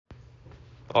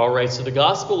All right, so the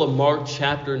Gospel of Mark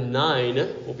chapter 9,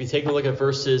 we'll be taking a look at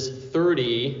verses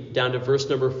 30 down to verse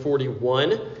number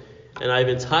 41. And I've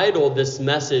entitled this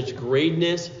message,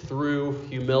 Greatness Through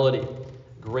Humility.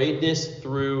 Greatness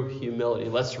through humility.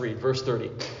 Let's read verse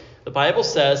 30. The Bible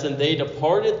says, "And they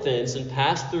departed thence and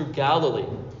passed through Galilee.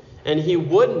 And he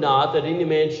would not that any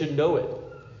man should know it.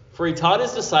 For he taught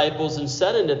his disciples and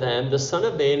said unto them, The Son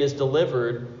of Man is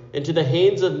delivered into the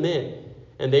hands of men,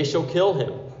 and they shall kill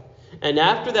him. And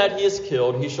after that he is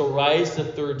killed, he shall rise the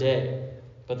third day.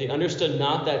 But they understood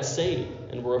not that saying,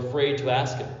 and were afraid to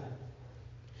ask him.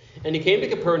 And he came to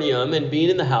Capernaum, and being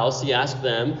in the house, he asked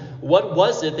them, What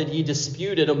was it that ye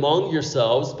disputed among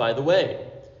yourselves by the way?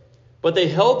 But they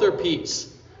held their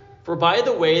peace. For by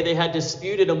the way they had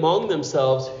disputed among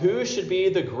themselves, who should be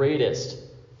the greatest.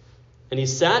 And he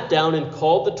sat down and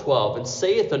called the 12, and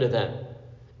saith unto them,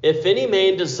 If any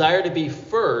man desire to be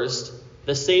first,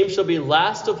 the same shall be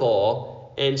last of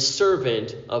all, and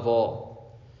servant of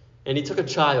all. And he took a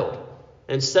child,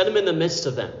 and set him in the midst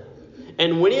of them.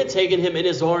 And when he had taken him in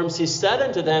his arms, he said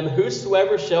unto them,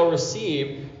 Whosoever shall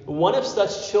receive one of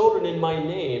such children in my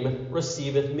name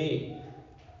receiveth me.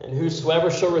 And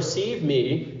whosoever shall receive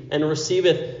me, and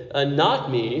receiveth not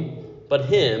me, but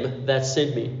him that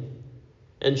sent me.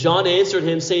 And John answered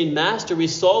him, saying, Master, we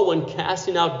saw one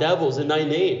casting out devils in thy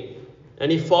name,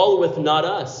 and he followeth not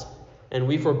us. And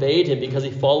we forbade him, because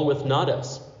he followeth not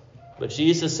us. But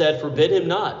Jesus said, Forbid him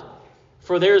not.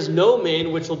 For there is no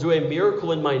man which will do a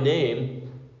miracle in my name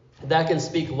that can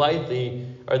speak lightly,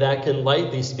 or that can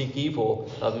lightly speak evil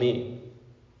of me.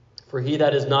 For he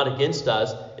that is not against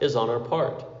us is on our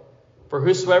part. For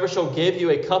whosoever shall give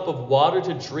you a cup of water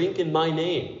to drink in my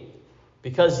name,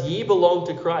 because ye belong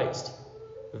to Christ,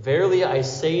 verily I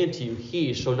say unto you,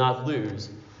 he shall not lose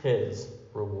his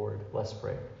reward." Let's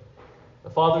pray.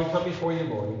 Father, we come before you,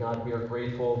 Lord, and God, we are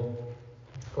grateful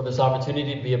for this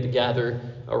opportunity to be able to gather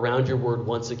around your word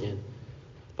once again.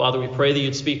 Father, we pray that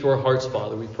you'd speak to our hearts,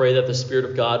 Father. We pray that the Spirit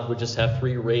of God would just have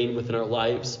free reign within our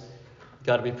lives.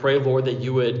 God, we pray, Lord, that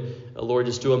you would, Lord,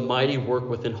 just do a mighty work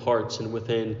within hearts and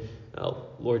within,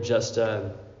 Lord, just,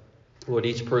 Lord,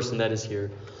 each person that is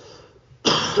here.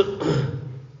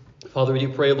 Father, we do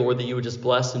pray, Lord, that you would just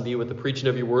bless and be with the preaching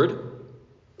of your word.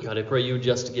 God, I pray you would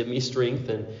just give me strength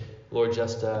and, Lord,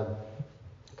 just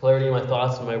clarity in my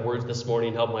thoughts and my words this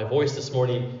morning. Help my voice this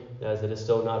morning as it is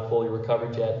still not fully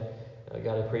recovered yet.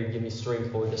 God, I pray you give me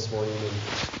strength, Lord, this morning.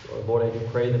 And Lord, I do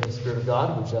pray that the Spirit of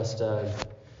God would just,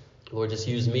 Lord, just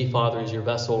use me, Father, as your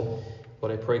vessel.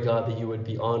 Lord, I pray, God, that you would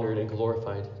be honored and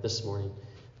glorified this morning.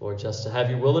 Lord, just to have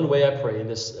your will and way, I pray, in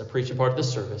this preaching part of the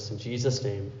service. In Jesus'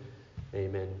 name,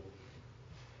 amen.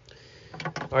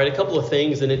 All right, a couple of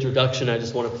things in introduction I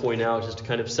just want to point out just to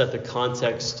kind of set the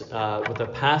context with the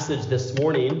passage this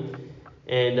morning.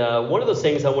 And one of those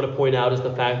things I want to point out is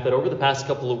the fact that over the past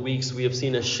couple of weeks we have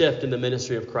seen a shift in the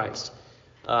ministry of Christ.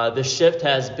 The shift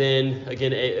has been,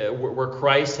 again, where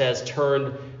Christ has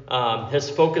turned his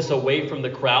focus away from the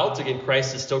crowds. Again,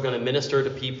 Christ is still going to minister to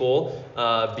people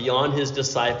beyond his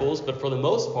disciples. But for the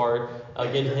most part,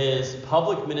 again, his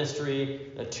public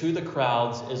ministry to the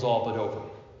crowds is all but over.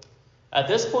 At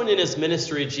this point in his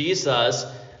ministry, Jesus,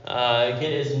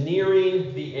 again, is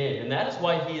nearing the end. And that is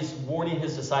why he is warning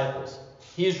his disciples.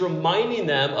 He is reminding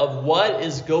them of what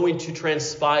is going to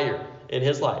transpire in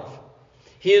his life.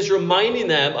 He is reminding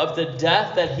them of the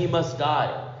death that he must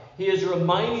die. He is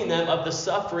reminding them of the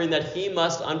suffering that he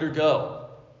must undergo.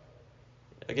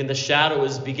 Again, the shadow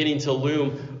is beginning to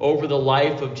loom over the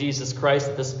life of Jesus Christ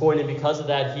at this point. And because of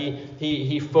that,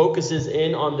 he focuses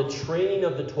in on the training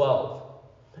of the 12.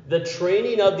 The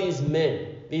training of these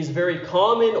men, these very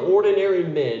common, ordinary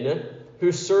men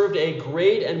who served a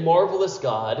great and marvelous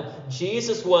God.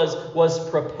 Jesus was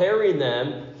preparing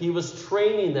them. He was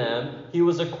training them. He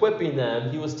was equipping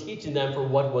them. He was teaching them for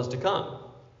what was to come.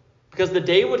 Because the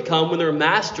day would come when their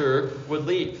master would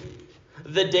leave.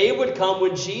 The day would come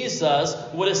when Jesus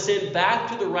would ascend back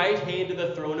to the right hand of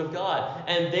the throne of God.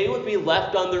 And they would be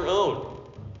left on their own.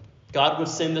 God would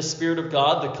send the Spirit of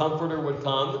God. The Comforter would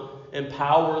come.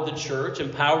 Empower the church,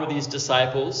 empower these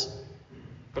disciples.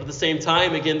 But at the same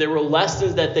time, again, there were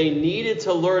lessons that they needed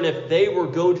to learn if they were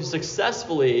going to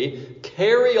successfully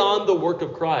carry on the work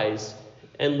of Christ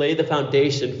and lay the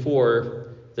foundation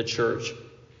for the church.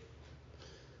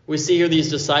 We see here these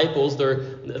disciples,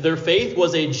 their faith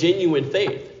was a genuine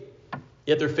faith,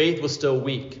 yet their faith was still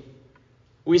weak.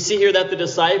 We see here that the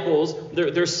disciples,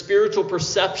 their spiritual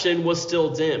perception was still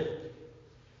dim.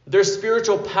 Their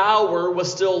spiritual power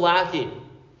was still lacking.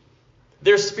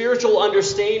 Their spiritual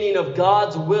understanding of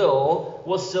God's will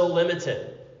was still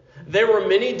limited. There were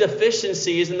many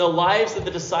deficiencies in the lives of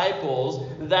the disciples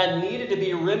that needed to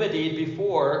be remedied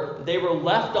before they were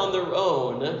left on their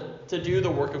own to do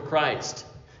the work of Christ,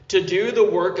 to do the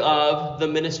work of the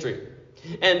ministry.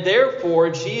 And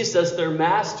therefore, Jesus, their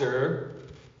master,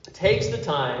 takes the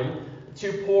time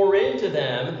to pour into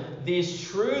them these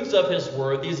truths of his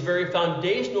word, these very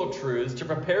foundational truths, to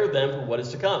prepare them for what is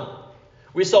to come.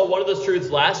 We saw one of those truths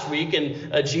last week,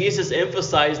 and Jesus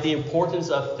emphasized the importance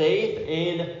of faith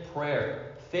and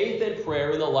prayer. Faith and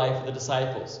prayer in the life of the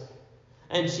disciples.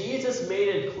 And Jesus made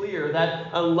it clear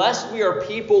that unless we are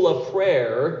people of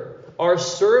prayer, our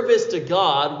service to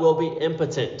God will be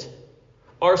impotent.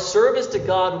 Our service to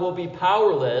God will be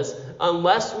powerless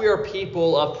unless we are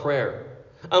people of prayer.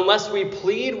 Unless we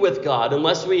plead with God,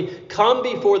 unless we come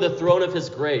before the throne of his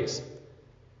grace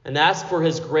and ask for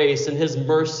his grace and his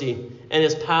mercy and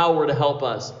his power to help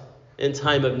us in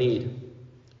time of need.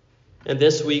 And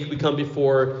this week we come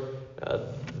before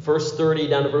verse 30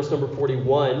 down to verse number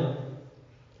 41.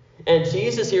 And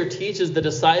Jesus here teaches the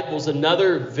disciples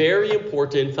another very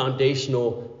important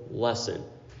foundational lesson.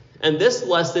 And this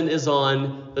lesson is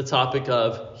on the topic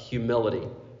of humility.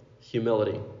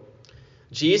 Humility.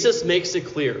 Jesus makes it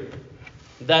clear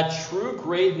that true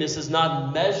greatness is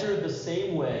not measured the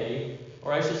same way,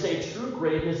 or I should say true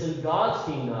greatness in God's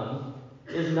kingdom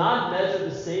is not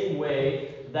measured the same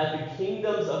way that the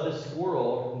kingdoms of this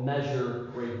world measure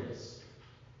greatness.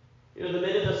 You know, the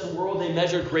men of this world, they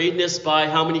measure greatness by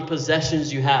how many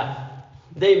possessions you have.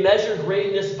 They measure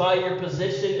greatness by your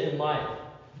position in life.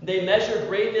 They measure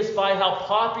greatness by how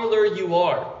popular you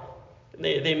are.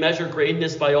 They measure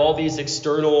greatness by all these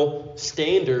external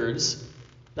standards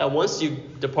that once you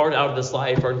depart out of this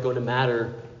life aren't going to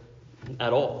matter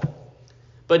at all.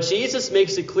 But Jesus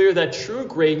makes it clear that true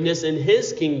greatness in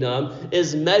his kingdom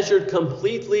is measured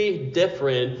completely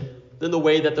different than the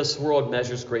way that this world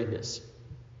measures greatness.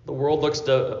 The world looks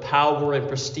to power and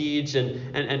prestige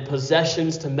and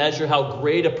possessions to measure how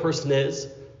great a person is.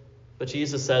 But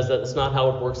Jesus says that it's not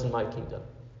how it works in my kingdom.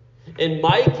 In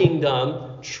my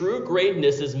kingdom, true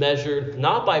greatness is measured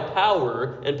not by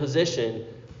power and position,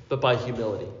 but by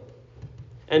humility.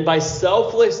 And by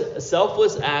selfless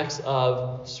acts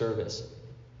of service.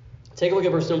 Take a look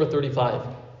at verse number 35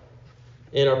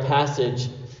 in our passage.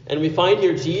 And we find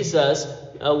here Jesus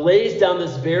lays down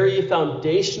this very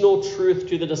foundational truth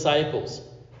to the disciples.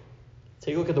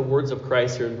 Take a look at the words of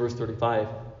Christ here in verse 35.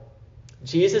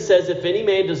 Jesus says, if any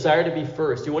man desire to be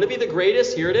first, you want to be the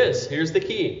greatest? Here it is. Here's the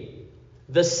key.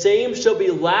 The same shall be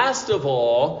last of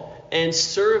all and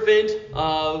servant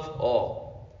of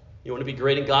all. You want to be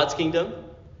great in God's kingdom?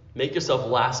 Make yourself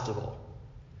last of all.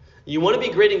 You want to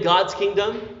be great in God's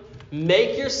kingdom?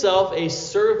 Make yourself a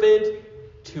servant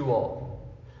to all.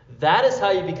 That is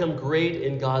how you become great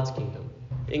in God's kingdom,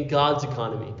 in God's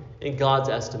economy, in God's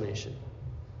estimation,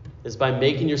 is by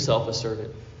making yourself a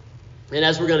servant. And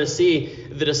as we're going to see,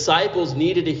 the disciples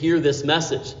needed to hear this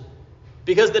message.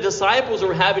 Because the disciples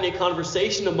were having a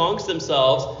conversation amongst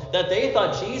themselves that they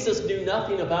thought Jesus knew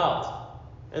nothing about.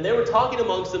 And they were talking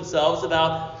amongst themselves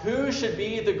about who should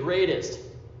be the greatest.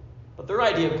 But their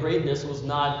idea of greatness was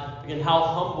not, again, how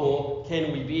humble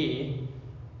can we be?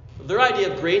 Their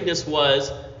idea of greatness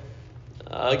was,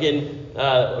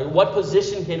 what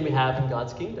position can we have in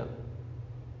God's kingdom?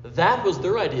 That was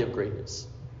their idea of greatness.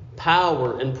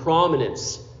 Power and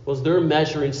prominence was their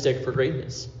measuring stick for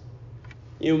greatness.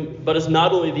 But it's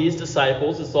not only these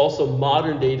disciples, it's also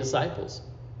modern day disciples.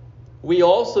 We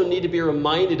also need to be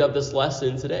reminded of this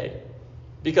lesson today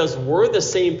because we're the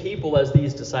same people as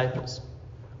these disciples.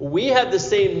 We have the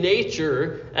same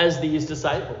nature as these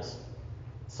disciples.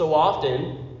 So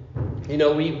often,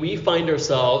 we find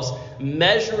ourselves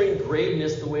measuring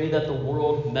greatness the way that the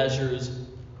world measures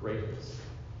greatness.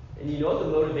 And you know what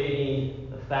the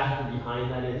motivating factor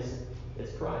behind that is?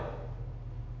 It's pride.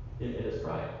 It is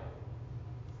pride.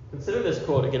 Consider this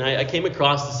quote again. I came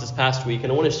across this past week,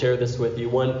 and I want to share this with you.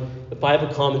 The Bible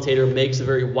commentator makes a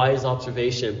very wise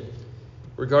observation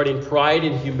regarding pride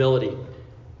and humility.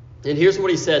 And here's what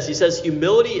he says. He says,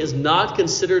 humility is not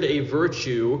considered a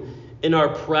virtue in our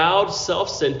proud,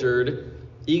 self-centered,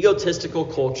 egotistical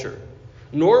culture,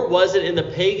 nor was it in the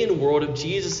pagan world of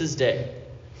Jesus' day.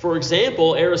 For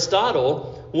example,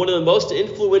 Aristotle, one of the most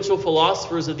influential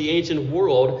philosophers of the ancient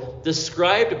world,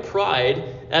 described pride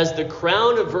as the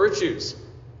crown of virtues.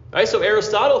 All right, so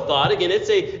Aristotle thought, again, it's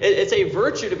a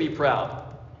virtue to be proud.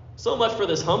 So much for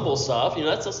this humble stuff.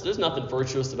 There's nothing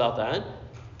virtuous about that.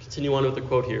 Continue on with the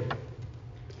quote here.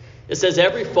 It says,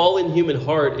 every fallen human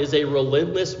heart is a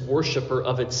relentless worshiper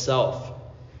of itself.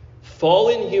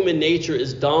 Fallen human nature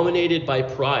is dominated by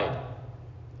pride.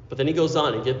 But then he goes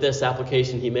on, and get this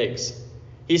application he makes.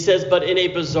 He says, but in a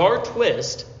bizarre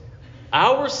twist,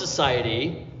 our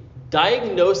society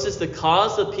diagnoses the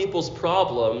cause of people's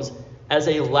problems as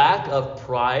a lack of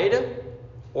pride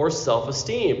or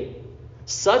self-esteem.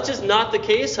 Such is not the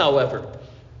case, however.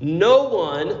 No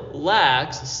one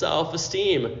lacks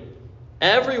self-esteem.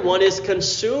 Everyone is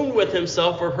consumed with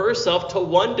himself or herself to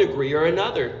one degree or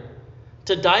another.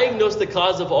 To diagnose the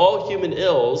cause of all human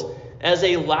ills as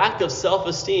a lack of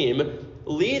self-esteem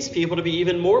leads people to be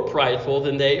even more prideful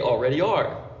than they already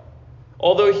are.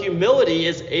 Although humility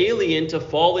is alien to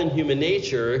fallen human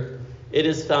nature, it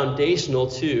is foundational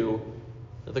to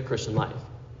the Christian life.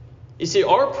 You see,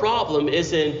 our problem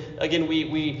isn't, again,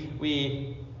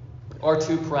 we are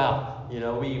too proud. We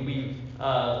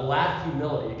lack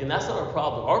humility. Again, that's not our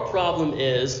problem. Our problem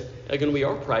is, again, we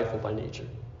are prideful by nature.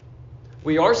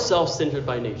 We are self-centered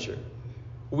by nature.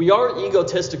 We are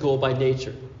egotistical by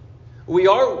nature. We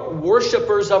are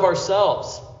worshipers of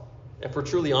ourselves, if we're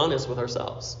truly honest with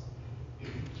ourselves.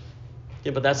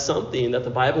 Yeah, but that's something that the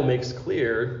Bible makes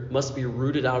clear must be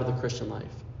rooted out of the Christian life.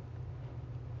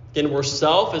 Again, where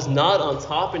self is not on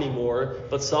top anymore,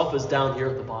 but self is down here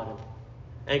at the bottom.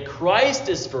 And Christ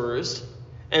is first,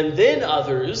 and then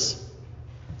others,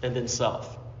 and then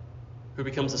self, who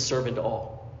becomes a servant to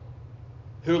all,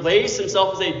 who lays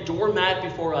himself as a doormat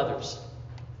before others,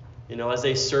 as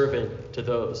a servant to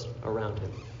those around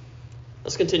him.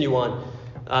 Let's continue on.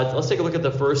 Let's take a look at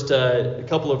the first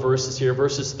couple of verses here,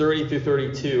 verses 30 through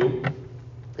 32. And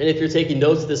if you're taking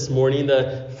notes this morning,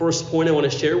 the first point I want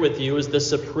to share with you is the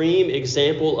supreme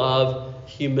example of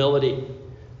humility.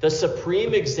 The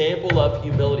supreme example of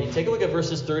humility. Take a look at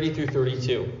verses 30 through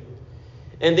 32.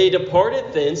 And they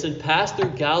departed thence and passed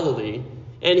through Galilee,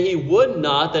 and he would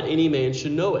not that any man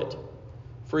should know it.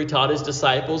 For he taught his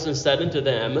disciples and said unto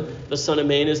them, the Son of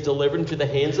Man is delivered into the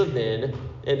hands of men,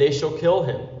 and they shall kill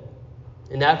him.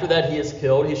 And after that he is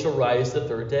killed, he shall rise the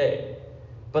third day.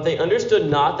 But they understood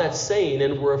not that saying,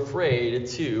 and were afraid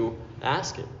to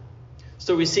ask him.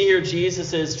 So we see here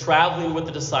Jesus is traveling with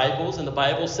the disciples, and the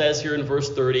Bible says here in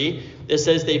verse 30, it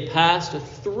says they passed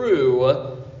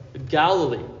through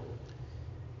Galilee.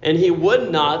 And he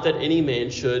would not that any man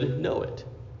should know it.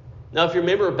 Now, if you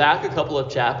remember back a couple of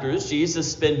chapters,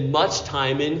 Jesus spent much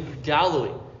time in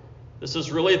Galilee. This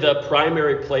was really the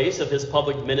primary place of his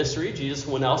public ministry. Jesus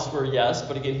went elsewhere, yes,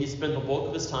 but again, he spent the bulk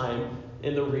of his time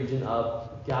in the region of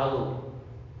Galilee.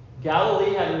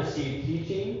 Galilee had received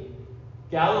teaching.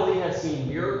 Galilee had seen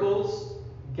miracles.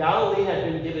 Galilee had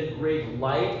been given great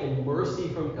light and mercy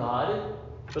from God.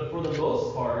 But for the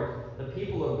most part, the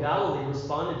people of Galilee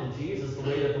responded to Jesus the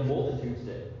way that the multitudes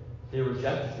did. They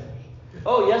rejected him.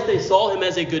 Oh, yes, they saw him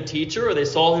as a good teacher, or they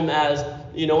saw him as,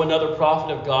 another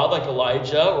prophet of God like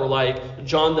Elijah or like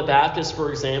John the Baptist, for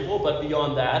example. But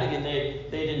beyond that, again, they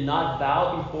did not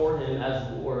bow before him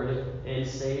as Lord and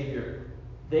Savior.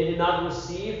 They did not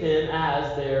receive him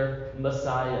as their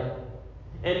Messiah.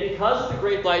 And because of the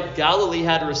great light Galilee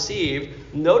had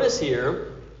received, notice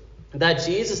here that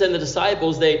Jesus and the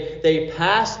disciples, they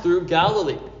passed through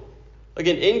Galilee.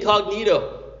 Again,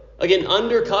 incognito. Again,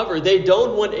 undercover. They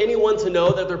don't want anyone to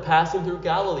know that they're passing through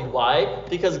Galilee. Why?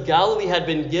 Because Galilee had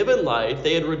been given light.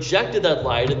 They had rejected that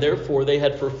light, and therefore they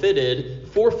had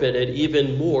forfeited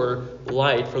even more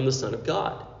light from the Son of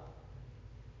God.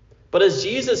 But as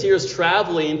Jesus here is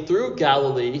traveling through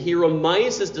Galilee, he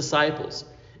reminds his disciples.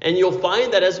 And you'll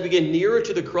find that as we get nearer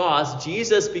to the cross,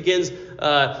 Jesus begins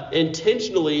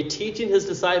intentionally teaching his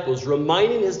disciples,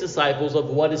 reminding his disciples of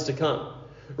what is to come.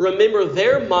 Remember,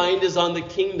 their mind is on the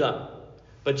kingdom.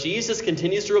 But Jesus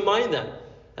continues to remind them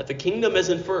that the kingdom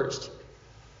isn't first.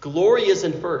 Glory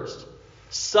isn't first.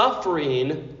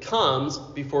 Suffering comes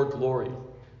before glory.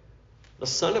 The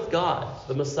Son of God,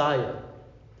 the Messiah,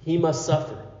 he must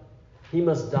suffer. He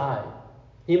must die.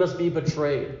 He must be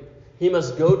betrayed. He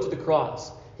must go to the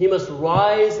cross. He must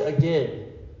rise again.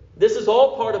 This is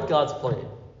all part of God's plan.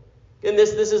 And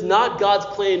this is not God's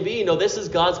plan B. No, this is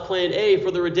God's plan A for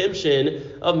the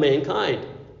redemption of mankind.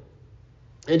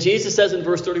 And Jesus says in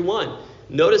verse 31,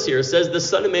 notice here, it says, the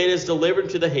Son of Man is delivered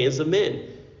into the hands of men,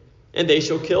 and they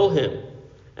shall kill him.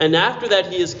 And after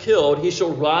that he is killed, he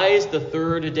shall rise the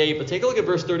third day. But take a look at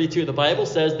verse 32. The Bible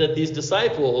says that these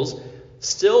disciples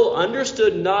still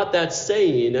understood not that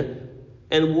saying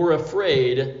and were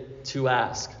afraid to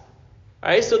ask. All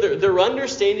right, so their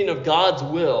understanding of God's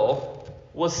will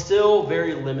was still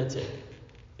very limited.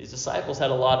 These disciples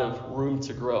had a lot of room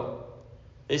to grow.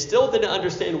 They still didn't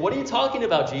understand, what are you talking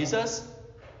about, Jesus?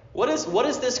 What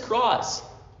is this cross?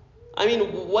 I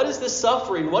mean, what is this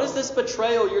suffering? What is this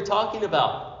betrayal you're talking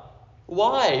about?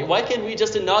 Why? Why can't we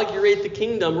just inaugurate the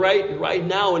kingdom right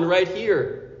now and right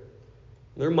here?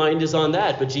 Their mind is on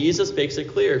that, but Jesus makes it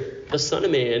clear. The Son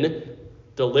of Man,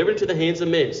 delivered into the hands of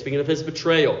men, speaking of his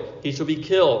betrayal, he shall be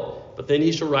killed, but then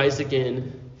he shall rise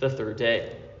again the third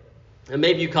day. And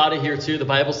maybe you caught it here too. The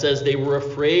Bible says they were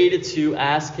afraid to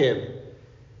ask him.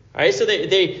 All right, so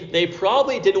they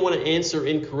probably didn't want to answer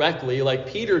incorrectly like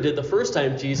Peter did the first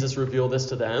time Jesus revealed this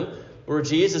to them, where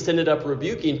Jesus ended up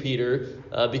rebuking Peter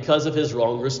because of his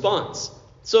wrong response.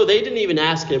 So they didn't even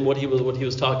ask him what he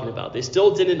was talking about. They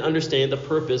still didn't understand the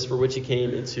purpose for which he came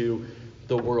into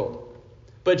the world.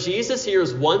 But Jesus here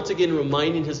is once again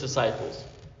reminding his disciples,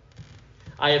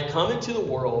 I have come into the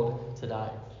world to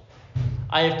die.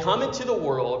 I have come into the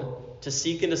world to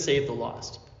seek and to save the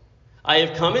lost. I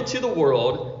have come into the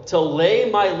world to lay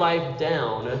my life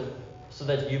down so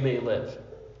that you may live.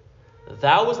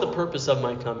 That was the purpose of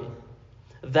my coming.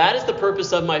 That is the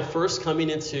purpose of my first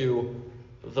coming into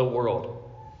the world.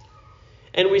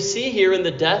 And we see here in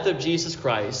the death of Jesus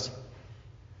Christ,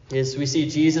 is we see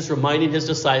Jesus reminding his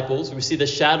disciples. We see the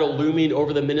shadow looming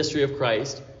over the ministry of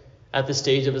Christ at the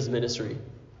stage of his ministry.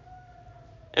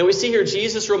 And we see here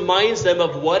Jesus reminds them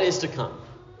of what is to come.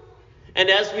 And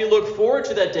as we look forward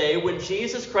to that day when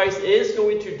Jesus Christ is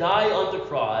going to die on the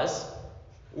cross,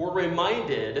 we're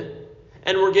reminded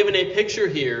and we're given a picture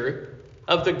here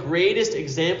of the greatest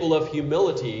example of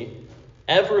humility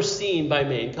ever seen by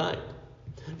mankind.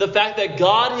 The fact that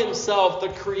God himself, the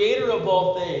creator of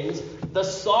all things, the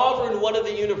sovereign one of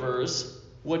the universe,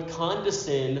 would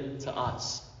condescend to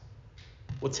us,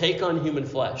 would take on human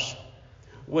flesh,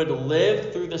 would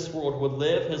live through this world, would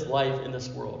live his life in this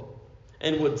world,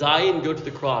 and would die and go to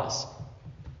the cross.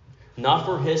 Not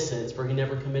for his sins, for he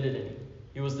never committed any.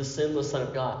 He was the sinless Son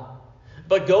of God.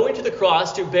 But going to the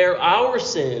cross to bear our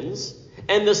sins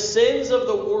and the sins of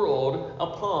the world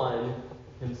upon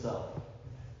himself.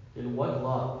 In what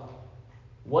love,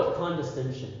 what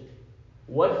condescension,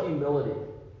 what humility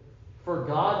for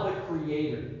God the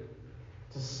Creator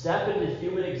to step into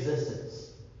human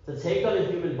existence, to take on a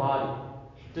human body,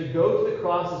 to go to the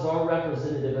cross as our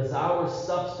representative, as our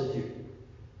substitute,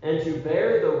 and to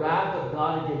bear the wrath of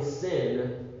God against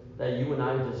sin that you and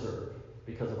I deserve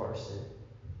because of our sin.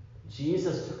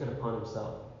 Jesus took it upon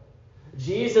himself.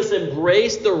 Jesus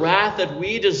embraced the wrath that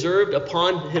we deserved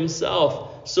upon himself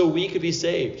so we could be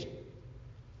saved.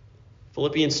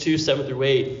 Philippians 2, 7 through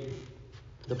 8.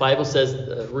 The Bible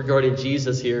says regarding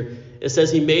Jesus here, it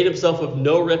says he made himself of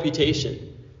no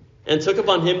reputation and took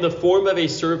upon him the form of a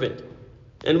servant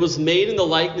and was made in the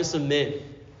likeness of men.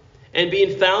 And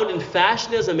being found in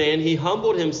fashion as a man, he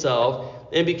humbled himself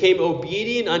and became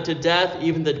obedient unto death,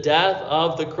 even the death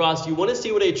of the cross. You want to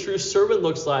see what a true servant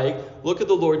looks like? Look at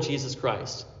the Lord Jesus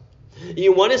Christ.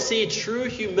 You want to see true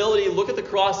humility? Look at the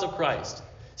cross of Christ.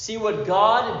 See what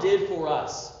God did for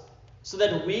us so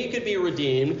that we could be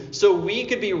redeemed, so we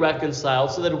could be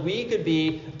reconciled, so that we could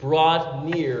be brought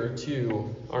near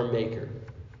to our Maker.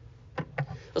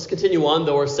 Let's continue on,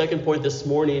 though. Our second point this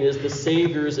morning is the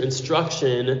Savior's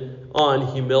instruction on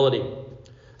humility.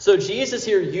 So Jesus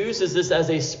here uses this as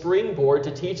a springboard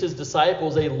to teach his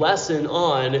disciples a lesson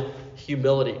on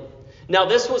humility. Now,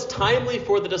 this was timely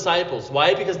for the disciples.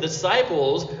 Why? Because the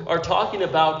disciples are talking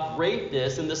about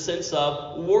greatness in the sense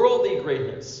of worldly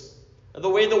greatness, the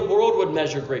way the world would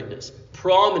measure greatness,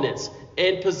 prominence,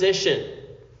 and position.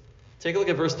 Take a look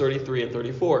at verse 33 and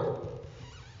 34.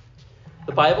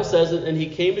 The Bible says, and he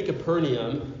came to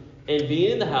Capernaum, and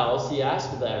being in the house, he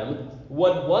asked them,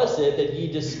 what was it that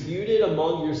ye disputed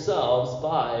among yourselves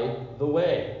by the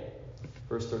way?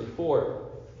 Verse 34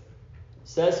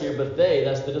 says here, but they,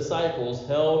 that's the disciples,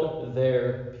 held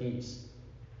their peace.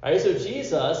 All right, so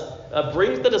Jesus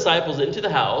brings the disciples into the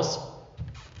house,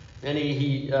 and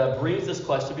he brings this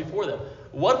question before them.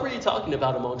 What were you talking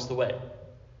about amongst the way?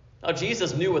 Now,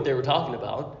 Jesus knew what they were talking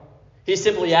about. He's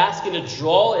simply asking to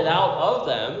draw it out of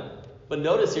them. But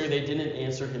notice here, they didn't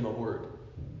answer him a word.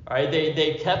 All right,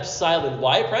 they kept silent.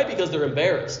 Why? Probably because they're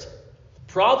embarrassed.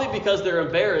 Probably because they're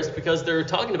embarrassed because they're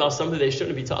talking about something they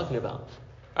shouldn't be talking about.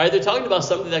 All right, they're talking about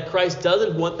something that Christ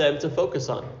doesn't want them to focus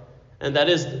on. And that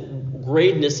is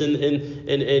greatness in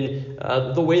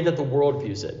the way that the world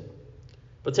views it.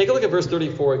 But take a look at verse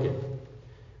 34 again.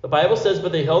 The Bible says,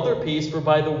 but they held their peace, for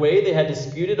by the way they had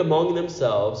disputed among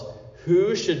themselves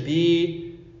who should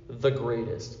be the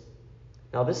greatest.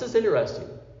 Now, this is interesting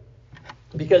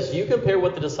because you compare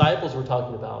what the disciples were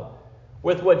talking about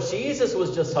with what Jesus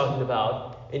was just talking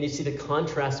about, and you see the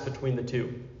contrast between the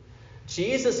two.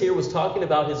 Jesus here was talking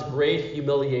about his great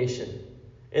humiliation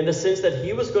in the sense that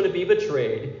he was going to be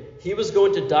betrayed, he was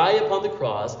going to die upon the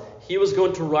cross, he was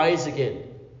going to rise again.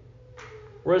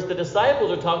 Whereas the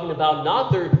disciples are talking about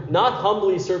not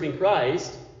humbly serving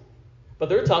Christ, but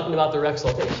they're talking about their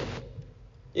exaltation.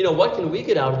 What can we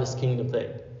get out of this kingdom thing?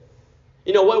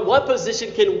 What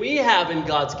position can we have in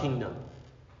God's kingdom?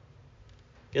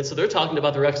 And so they're talking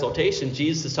about their exaltation.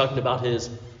 Jesus is talking about his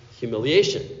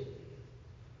humiliation.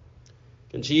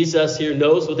 And Jesus here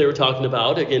knows what they were talking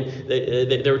about. Again,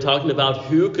 they were talking about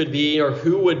who could be or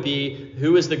who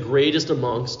is the greatest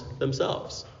amongst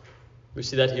themselves. We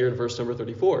see that here in verse number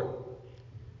 34.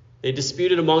 They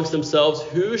disputed amongst themselves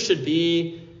who should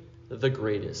be the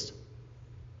greatest.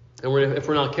 And if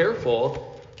we're not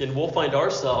careful, again, we'll find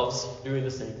ourselves doing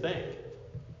the same thing.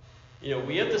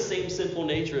 We have the same sinful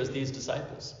nature as these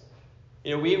disciples.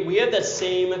 We have that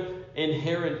same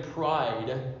inherent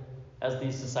pride as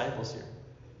these disciples here.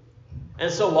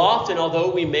 And so often,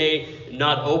 although we may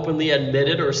not openly admit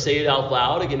it or say it out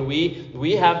loud, again,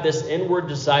 we have this inward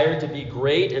desire to be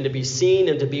great and to be seen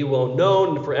and to be well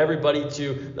known, and for everybody to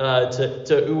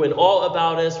ooh and all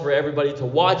about us, for everybody to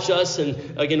watch us.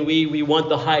 And again, we want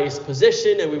the highest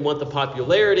position, and we want the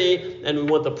popularity, and we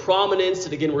want the prominence.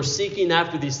 And again, we're seeking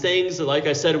after these things. And like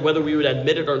I said, whether we would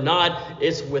admit it or not,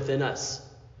 it's within us.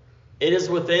 It is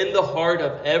within the heart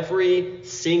of every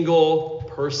single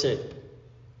person.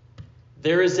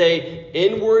 There is an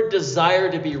inward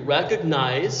desire to be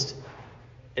recognized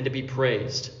and to be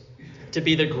praised, to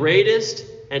be the greatest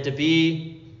and to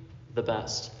be the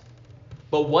best.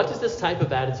 But what does this type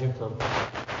of attitude come from?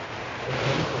 It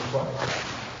comes from pride.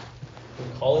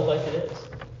 We call it like it is.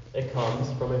 It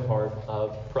comes from a heart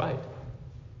of pride.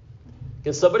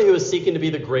 And somebody who is seeking to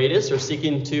be the greatest or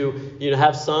seeking to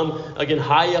have some, again,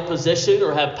 high up position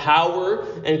or have power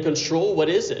and control, what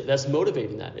is it that's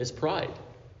motivating that? It's pride.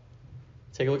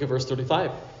 Take a look at verse 35.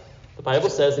 The Bible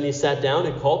says, "And he sat down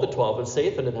and called the 12 and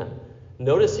saith unto them."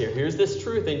 Notice here's this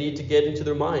truth they need to get into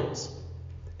their minds.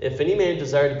 "If any man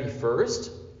desire to be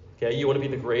first," okay, you want to be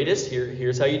the greatest,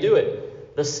 here's how you do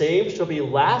it. "The same shall be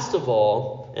last of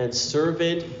all and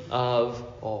servant of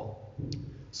all."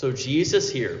 So Jesus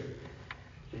here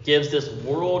gives this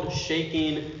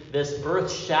world-shaking, this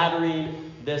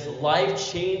earth-shattering, this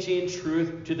life-changing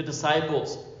truth to the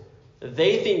disciples.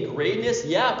 They think greatness,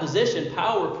 position,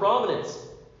 power, prominence.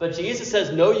 But Jesus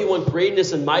says, no, you want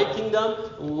greatness in my kingdom?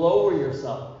 Lower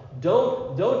yourself.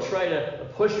 Don't try to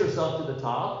push yourself to the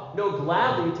top. No,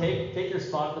 gladly take your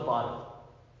spot at the bottom.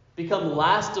 Become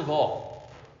last of all.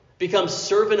 Become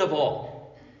servant of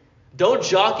all. Don't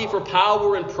jockey for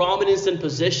power and prominence and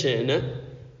position.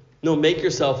 No, make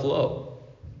yourself low.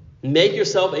 Make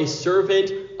yourself a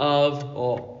servant of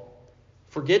all.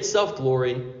 Forget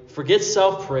self-glory. Forget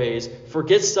self-praise.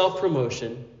 Forget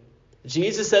self-promotion.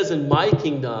 Jesus says, in my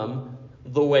kingdom,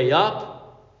 the way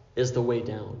up is the way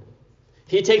down.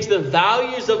 He takes the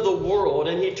values of the world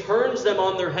and he turns them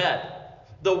on their head.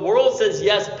 The world says,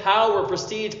 yes, power,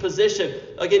 prestige, position.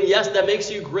 Again, yes, that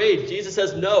makes you great. Jesus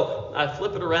says, no, I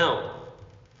flip it around.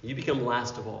 You become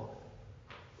last of all.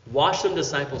 Wash some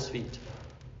disciples' feet.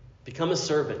 Become a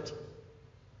servant.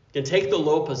 And take the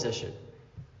low position.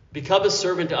 Become a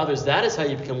servant to others. That is how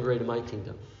you become great in my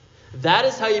kingdom. That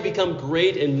is how you become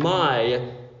great in my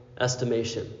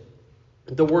estimation.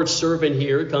 The word servant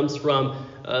here comes from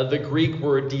the Greek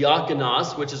word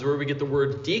diakonos, which is where we get the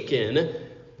word deacon.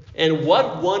 And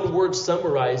what one word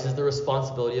summarizes the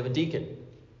responsibility of a deacon?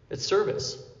 It's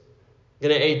service.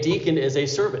 A deacon is a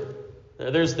servant.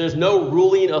 There's no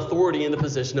ruling authority in the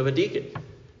position of a deacon.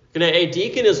 A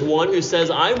deacon is one who says,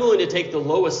 I'm willing to take the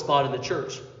lowest spot in the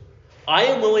church. I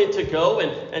am willing to go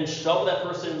and shovel that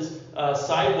person's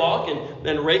sidewalk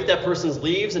and rake that person's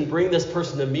leaves and bring this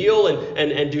person a meal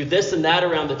and do this and that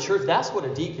around the church. That's what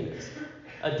a deacon is.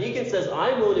 A deacon says,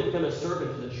 I'm willing to become a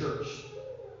servant to the church.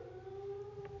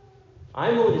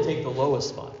 I'm willing to take the lowest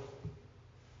spot.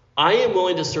 I am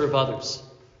willing to serve others.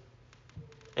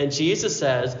 And Jesus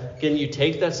says, can you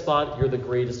take that spot? You're the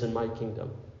greatest in my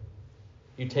kingdom.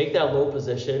 You take that low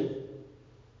position,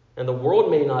 and the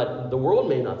world may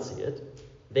not see it.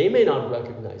 They may not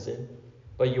recognize it,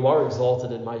 but you are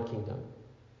exalted in my kingdom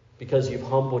because you've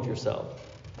humbled yourself,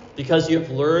 because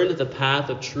you've learned the path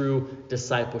of true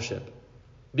discipleship,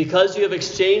 because you have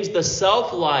exchanged the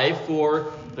self-life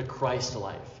for the Christ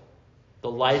life,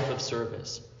 the life of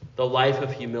service, the life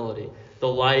of humility, the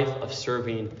life of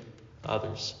serving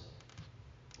others.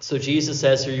 So Jesus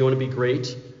says here, you want to be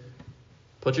great?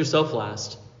 Put yourself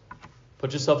last.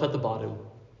 Put yourself at the bottom.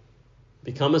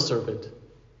 Become a servant.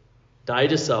 Die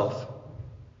to self.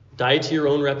 Die to your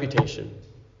own reputation.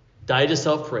 Die to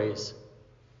self-praise.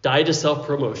 Die to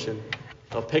self-promotion.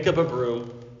 Now pick up a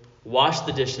broom. Wash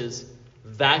the dishes.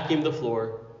 Vacuum the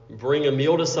floor. Bring a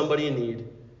meal to somebody in need.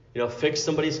 Fix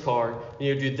somebody's car,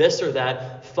 do this or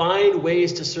that. Find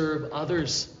ways to serve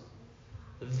others.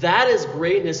 That is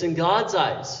greatness in God's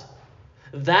eyes.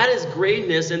 That is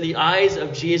greatness in the eyes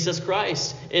of Jesus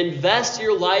Christ. Invest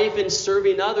your life in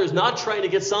serving others, not trying to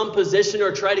get some position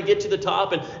or try to get to the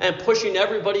top and pushing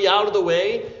everybody out of the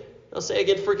way. I'll say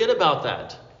again, forget about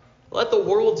that. Let the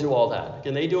world do all that.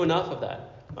 Again, they do enough of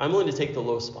that. I'm willing to take the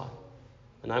low spot,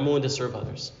 and I'm willing to serve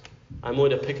others. I'm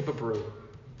willing to pick up a broom.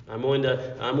 I'm willing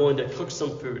to cook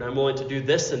some food. I'm willing to do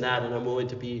this and that, and I'm willing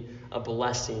to be a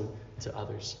blessing to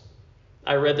others.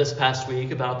 I read this past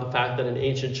week about the fact that in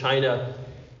ancient China,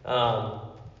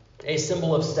 a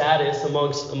symbol of status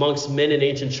amongst men in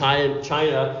ancient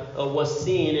China was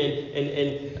seen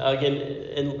in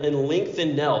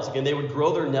lengthened nails. Again, they would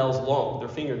grow their nails long, their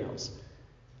fingernails.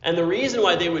 And the reason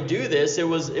why they would do this, it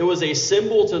was a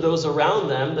symbol to those around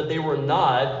them that they were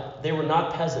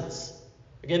not peasants.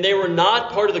 Again, they were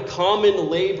not part of the common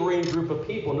laboring group of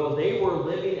people. No, they were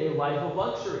living a life of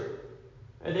luxury.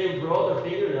 And they would grow their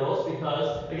fingernails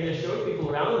because, again, it showed people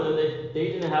around them that they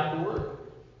didn't have to work.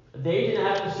 They didn't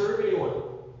have to serve anyone.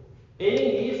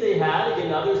 Any needs they had,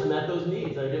 again, others met those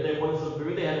needs. Like if they wanted some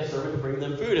food, they had a servant to bring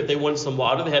them food. If they wanted some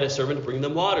water, they had a servant to bring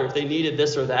them water. If they needed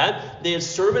this or that, they had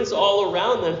servants all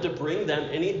around them to bring them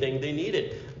anything they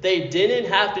needed. They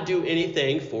didn't have to do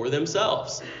anything for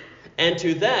themselves. And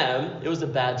to them, it was a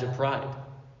badge of pride.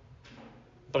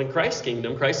 But in Christ's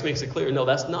kingdom, Christ makes it clear, no,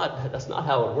 that's not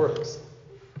how it works.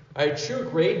 All right, true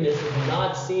greatness is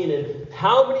not seen in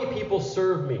how many people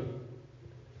serve me.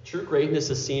 True greatness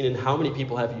is seen in how many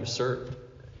people have you served.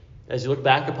 As you look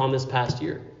back upon this past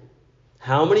year,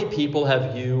 how many people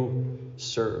have you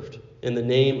served in the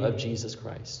name of Jesus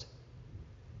Christ?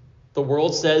 The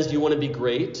world says, do you want to be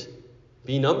great?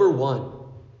 Be number one.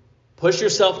 Push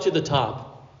yourself to the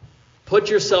top. Put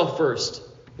yourself first.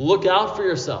 Look out for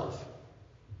yourself.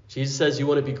 Jesus says, you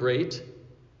want to be great?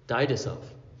 Die to self.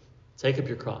 Take up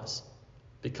your cross.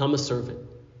 Become a servant.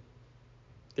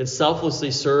 And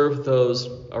selflessly serve those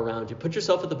around you. Put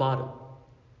yourself at the bottom.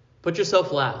 Put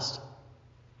yourself last.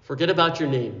 Forget about your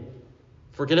name.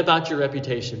 Forget about your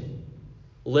reputation.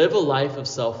 Live a life of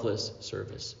selfless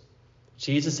service.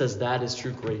 Jesus says that is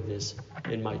true greatness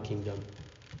in my kingdom.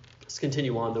 Let's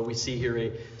continue on, though. We see here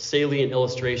a salient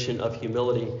illustration of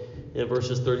humility in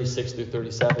verses 36 through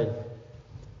 37.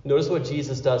 Notice what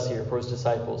Jesus does here for his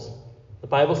disciples. The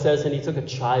Bible says, and he took a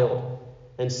child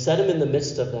and set him in the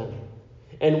midst of them.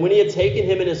 And when he had taken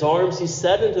him in his arms, he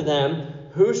said unto them,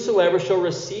 whosoever shall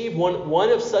receive one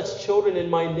of such children in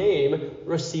my name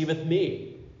receiveth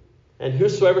me. And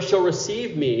whosoever shall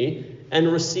receive me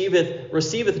and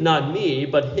receiveth not me,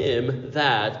 but him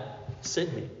that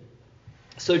sent me.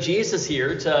 So Jesus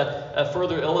here, to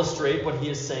further illustrate what he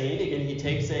is saying, again, he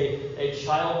takes a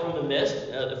child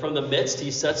from the midst. He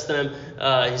sets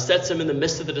him in the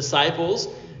midst of the disciples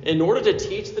in order to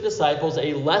teach the disciples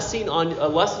a lesson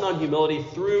on humility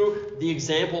through the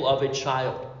example of a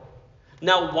child.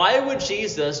 Now, why would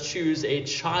Jesus choose a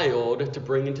child to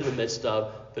bring into the midst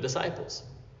of the disciples?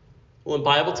 Well, in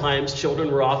Bible times,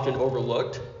 children were often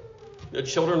overlooked.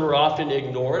 Children were often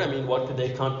ignored. I mean, what could they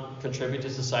contribute to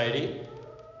society?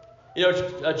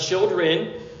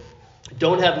 Children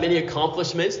don't have many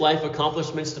accomplishments, life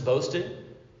accomplishments to boast in.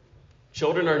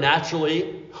 Children are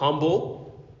naturally humble.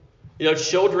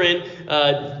 Children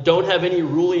don't have any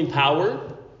ruling power.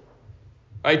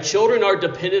 All right, children are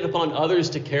dependent upon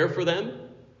others to care for them.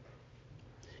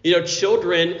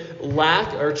 Children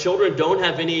don't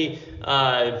have any,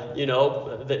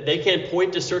 they can't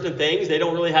point to certain things. They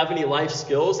don't really have any life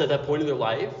skills at that point in their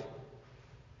life.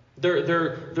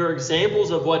 They're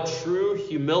examples of what true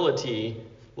humility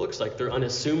looks like. They're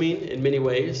unassuming in many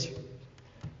ways.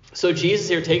 So Jesus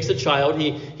here takes a child.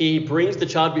 He brings the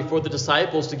child before the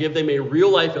disciples to give them a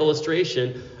real-life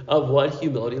illustration of what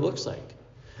humility looks like.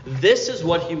 This is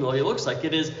what humility looks like.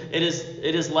 It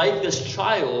is like this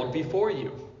child before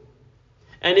you.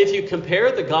 And if you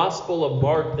compare the Gospel of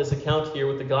Mark, this account here,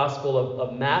 with the Gospel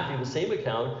of Matthew, the same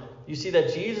account, you see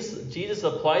that Jesus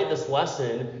applied this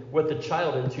lesson with the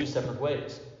child in two separate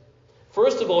ways.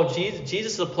 First of all,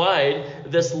 Jesus applied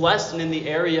this lesson in the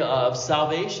area of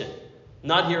salvation.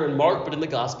 Not here in Mark, but in the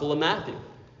Gospel of Matthew.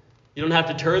 You don't have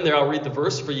to turn there. I'll read the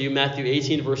verse for you. Matthew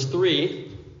 18, verse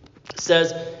 3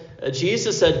 says,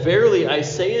 Jesus said, verily I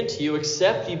say unto you,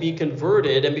 except ye be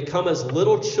converted and become as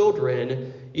little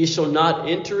children, ye shall not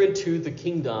enter into the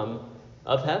kingdom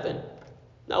of heaven.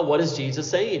 Now, what is Jesus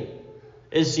saying?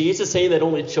 Is Jesus saying that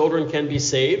only children can be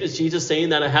saved? Is Jesus saying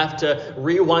that I have to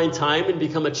rewind time and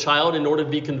become a child in order to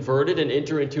be converted and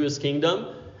enter into his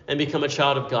kingdom and become a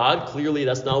child of God? Clearly,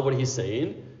 that's not what he's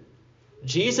saying.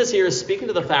 Jesus here is speaking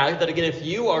to the fact that, again, if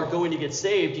you are going to get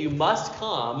saved, you must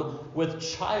come with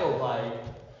childlike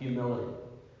humility.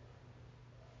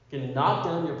 Again, knock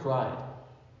down your pride.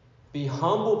 Be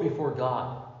humble before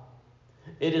God.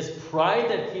 It is pride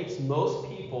that keeps most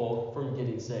people from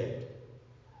getting saved.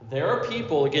 There are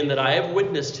people, again, that I have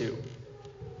witnessed to.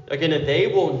 Again, and they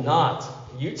will not.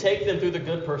 You take them through the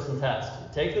good person test.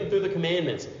 Take them through the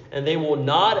commandments, and they will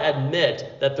not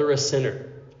admit that they're a sinner.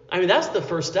 I mean, that's the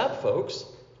first step, folks.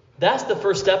 That's the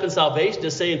first step in salvation,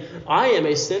 is saying, I am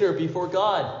a sinner before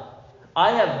God.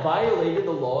 I have violated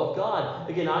the law of God.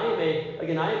 Again, I am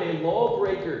a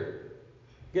lawbreaker.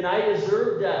 Again, I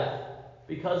deserve death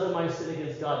because of my sin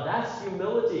against God. That's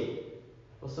humility.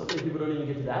 Well, so many people don't even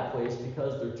get to that place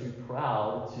because they're too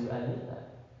proud to admit that.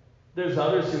 There's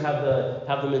others who have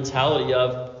the mentality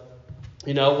of,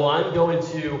 I'm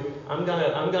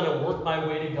gonna work my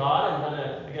way to God.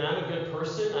 I'm a good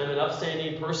person. I'm an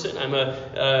upstanding person.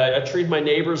 I treat my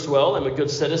neighbors well. I'm a good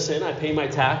citizen. I pay my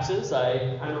taxes.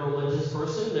 I'm a religious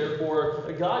person.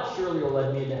 Therefore, God surely will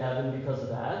let me into heaven because of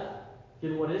that.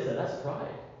 Again, what is that? That's pride.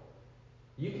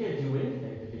 You can't do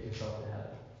anything to get yourself to heaven.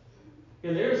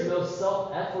 And there is no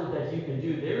self-effort that you can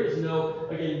do. There is no,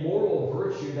 again, moral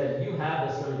virtue that you have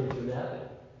that's going to get you to heaven.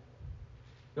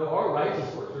 No, our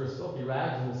righteous works are as filthy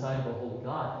rags in the sight of a holy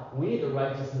God. We need the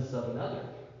righteousness of another.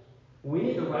 We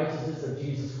need the righteousness of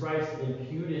Jesus Christ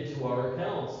imputed to our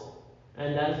accounts.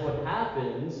 And that is what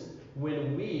happens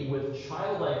when we, with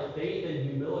childlike faith and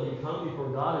humility, come before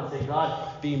God and say,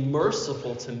 God, be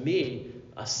merciful to me,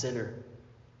 a sinner.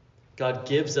 God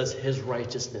gives us his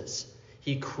righteousness.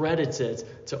 He credits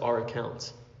it to our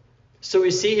account. So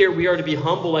we see here we are to be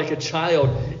humble like a child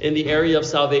in the area of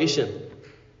salvation.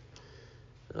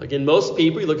 Again, most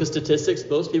people, you look at statistics,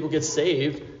 most people get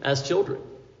saved as children.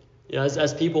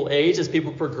 As people age, as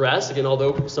people progress, again,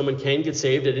 although someone can get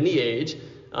saved at any age,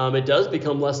 it does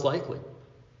become less likely.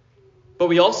 But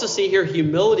we also see here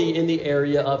humility in the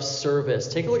area of service.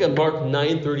 Take a look at Mark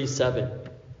 9:37.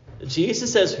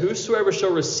 Jesus says, whosoever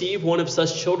shall receive one of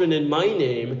such children in my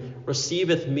name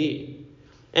receiveth me.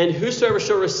 And whosoever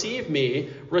shall receive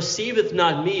me receiveth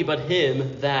not me, but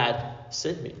him that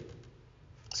sent me.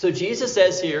 So Jesus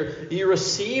says here, you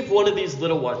receive one of these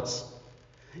little ones.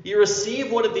 You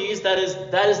receive one of these that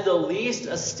is the least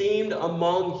esteemed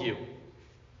among you.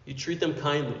 You treat them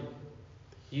kindly.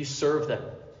 You serve them.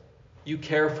 You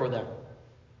care for them.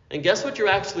 And guess what you're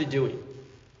actually doing?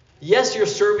 Yes, you're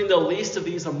serving the least of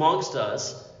these amongst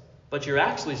us, but you're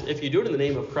actually, if you do it in the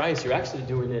name of Christ, you're actually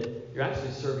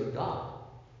serving God.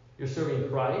 You're serving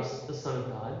Christ, the Son of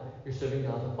God. You're serving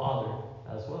God the Father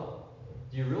as well.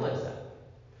 Do you realize that?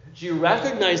 Do you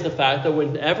recognize the fact that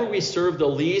whenever we serve the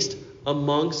least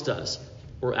amongst us,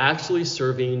 we're actually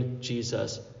serving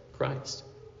Jesus Christ?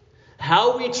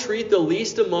 How we treat the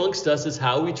least amongst us is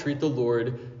how we treat the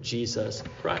Lord Jesus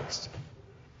Christ.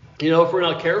 If we're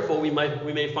not careful, we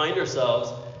may find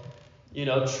ourselves,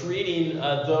 treating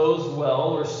those well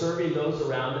or serving those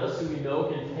around us who we know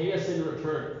can pay us in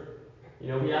return. We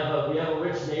have a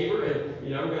rich neighbor, and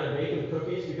we're going to bake him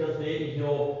cookies because maybe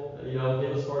he'll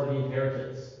give us part of the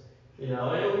inheritance. And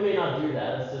we may not do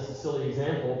that. That's just a silly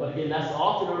example. But again, that's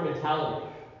often our mentality.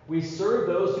 We serve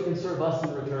those who can serve us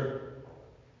in return.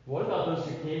 What about those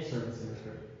who can't serve us in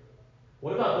return?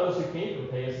 What about those who can't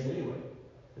repay us in any way?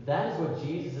 That is what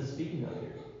Jesus is speaking of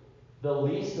here. The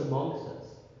least amongst us.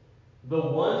 The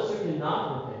ones who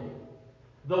cannot repay you.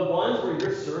 The ones where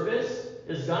your service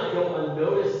is going to go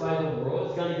unnoticed by the world.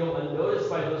 It's going to go unnoticed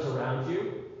by those around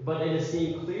you. But it is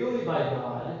seen clearly by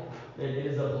God. And it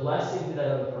is a blessing to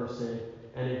that other person.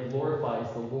 And it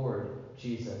glorifies the Lord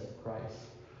Jesus Christ.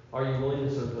 Are you willing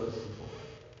to serve those people?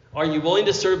 Are you willing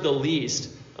to serve the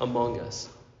least among us?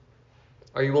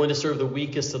 Are you willing to serve the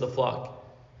weakest of the flock?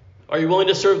 Are you willing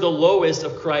to serve the lowest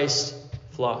of Christ's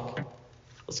flock?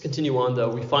 Let's continue on, though.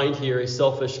 We find here a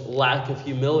selfish lack of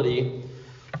humility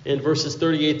in verses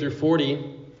 38 through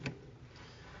 40.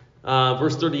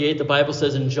 Verse 38, the Bible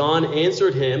says, and John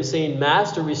answered him, saying,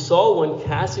 Master, we saw one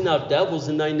casting out devils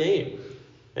in thy name,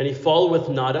 and he followeth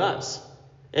not us.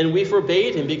 And we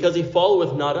forbade him, because he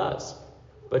followeth not us.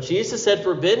 But Jesus said,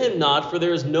 Forbid him not, for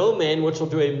there is no man which will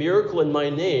do a miracle in my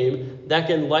name that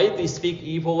can lightly speak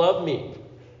evil of me.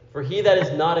 For he that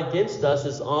is not against us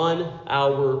is on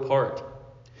our part.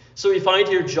 So we find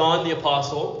here John the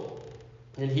Apostle,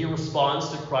 and he responds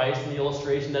to Christ in the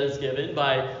illustration that is given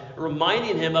by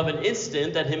reminding him of an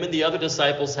incident that him and the other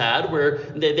disciples had where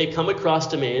they come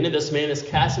across a man, and this man is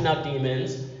casting out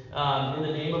demons in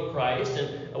the name of Christ.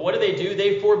 And what do?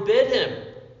 They forbid him.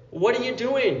 What are you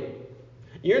doing?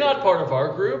 You're not part of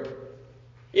our group.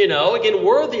 Again,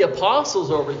 we're the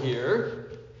apostles over here.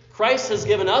 Christ has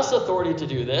given us authority to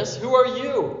do this. Who are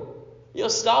you?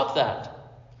 Stop that.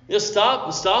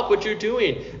 Stop what you're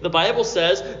doing. The Bible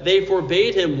says they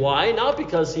forbade him. Why? Not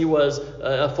because he was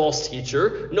a false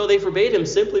teacher. No, they forbade him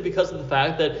simply because of the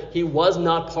fact that he was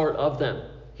not part of them.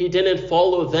 He didn't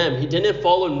follow them. He didn't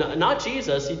follow, not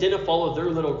Jesus, he didn't follow their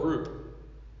little group.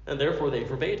 And therefore they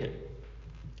forbade him.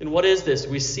 And what is this?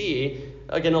 We see,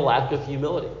 again, a lack of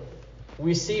humility.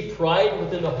 We see pride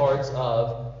within the hearts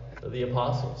of the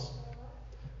apostles.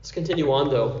 Let's continue on,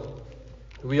 though.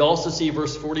 We also see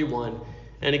verse 41.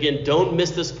 And again, don't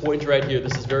miss this point right here.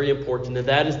 This is very important. And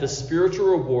that is the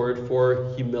spiritual reward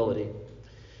for humility.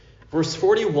 Verse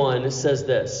 41 says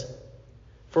this: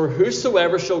 "For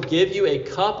whosoever shall give you a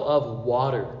cup of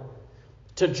water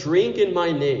to drink in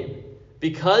my name,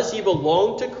 because ye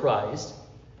belong to Christ,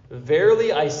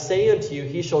 verily I say unto you,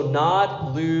 he shall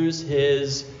not lose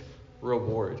his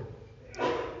reward."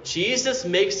 Jesus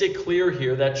makes it clear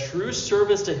here that true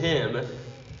service to him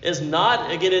is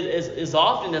not, again, is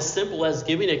often as simple as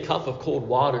giving a cup of cold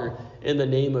water in the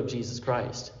name of Jesus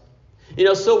Christ.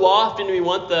 So often we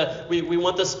want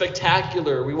the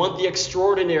spectacular, we want the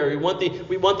extraordinary,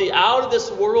 we want the out of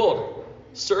this world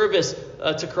service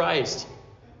to Christ.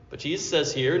 But Jesus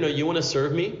says here, no, you want to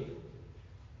serve me?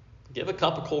 Give a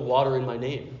cup of cold water in my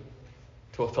name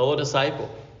to a fellow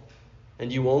disciple,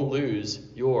 and you won't lose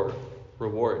your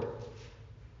reward.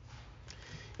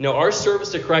 Our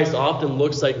service to Christ often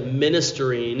looks like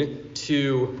ministering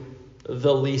to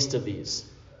the least of these.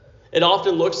 It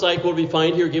often looks like what we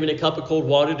find here, giving a cup of cold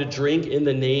water to drink in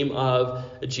the name of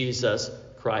Jesus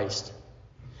Christ.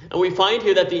 And we find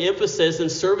here that the emphasis in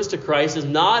service to Christ is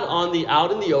not on the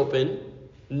out in the open,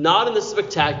 not on the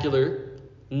spectacular,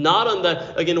 not on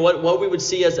the, again, what we would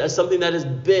see as something that is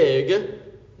big,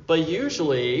 but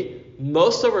usually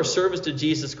most of our service to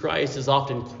Jesus Christ is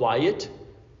often quiet.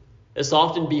 It's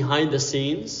often behind the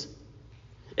scenes.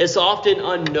 It's often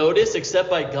unnoticed except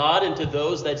by God and to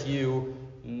those that you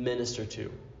minister to.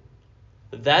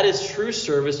 That is true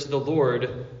service to the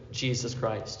Lord Jesus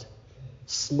Christ.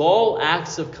 Small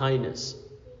acts of kindness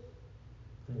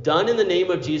done in the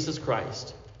name of Jesus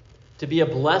Christ to be a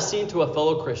blessing to a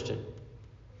fellow Christian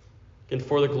and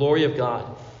for the glory of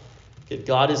God.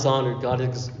 God is honored. God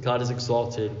is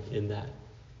exalted in that.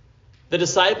 The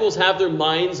disciples have their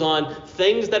minds on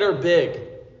things that are big.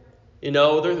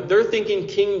 They're thinking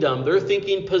kingdom. They're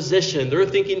thinking position. They're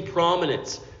thinking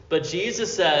prominence. But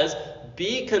Jesus says,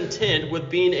 be content with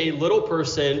being a little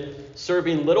person,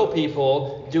 serving little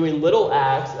people, doing little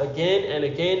acts again and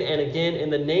again and again in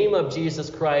the name of Jesus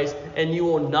Christ, and you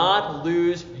will not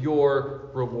lose your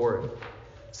reward.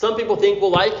 Some people think,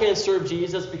 well, I can't serve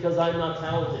Jesus because I'm not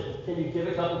talented. Can you give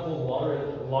a cup of cold water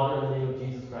in the name of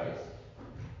Jesus Christ?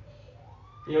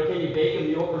 Can you bake a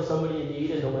meal for somebody in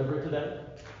need and deliver it to them?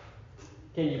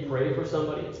 Can you pray for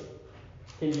somebody?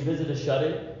 Can you visit a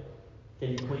shut-in?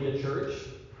 Can you clean a church?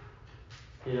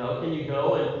 Can you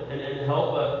go and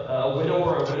help a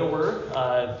widower or a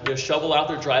widower shovel out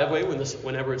their driveway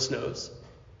whenever it snows?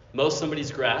 Mow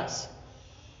somebody's grass?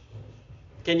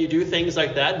 Can you do things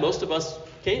like that? Most of us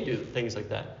can do things like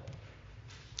that,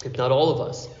 if not all of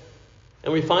us.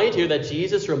 And we find here that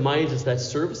Jesus reminds us that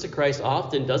service to Christ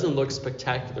often doesn't look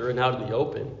spectacular and out in the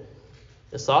open.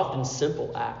 It's often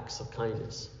simple acts of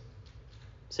kindness.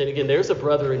 Saying again, there's a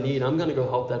brother in need. I'm going to go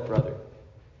help that brother.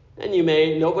 And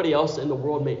nobody else in the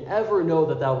world may ever know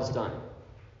that was done.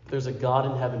 There's a God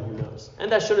in heaven who knows.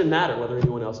 And that shouldn't matter whether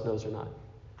anyone else knows or not.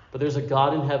 But there's a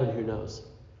God in heaven who knows.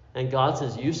 And God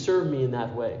says, you serve me in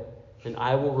that way, and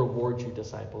I will reward you,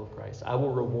 disciple of Christ. I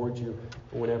will reward you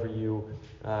whenever you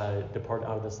depart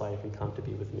out of this life and come to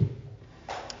be with me.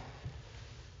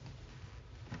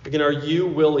 Again, are you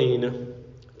willing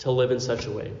to live in such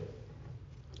a way?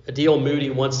 D.L.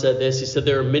 Moody once said this. He said,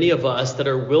 there are many of us that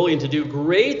are willing to do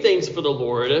great things for the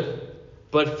Lord,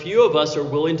 but few of us are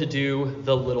willing to do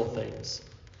the little things.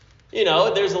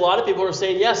 There's a lot of people who are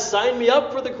saying, yes, sign me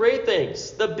up for the great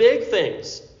things, the big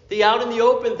things, the out in the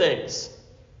open things.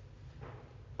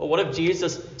 Well, what if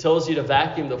Jesus tells you to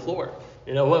vacuum the floor?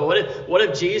 What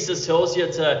if Jesus tells you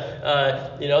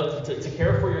to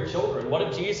care for your children? What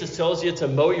if Jesus tells you to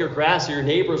mow your grass or your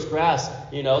neighbor's grass,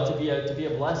 to be a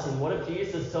blessing? What if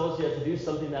Jesus tells you to do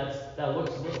something that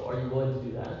looks little? Are you willing to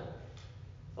do that?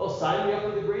 Oh, sign me up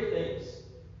for the great things,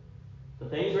 the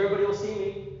things where everybody will see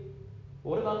me. But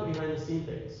what about the behind the scene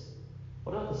things?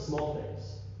 What about the small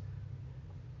things?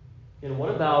 And what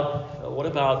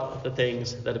about the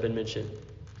things that have been mentioned?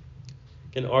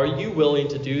 And are you willing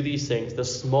to do these things, the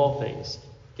small things?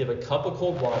 Give a cup of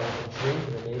cold water and drink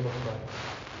in the name of Christ.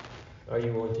 Are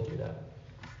you willing to do that?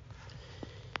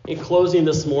 In closing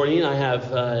this morning, I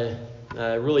have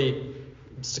really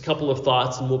just a couple of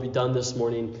thoughts, and we'll be done this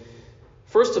morning.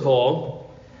 First of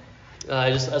all,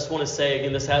 I just want to say,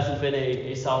 again, this hasn't been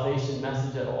a salvation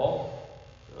message at all.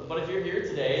 But if you're here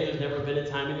today, and there's never been a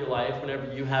time in your life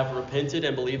whenever you have repented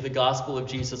and believed the gospel of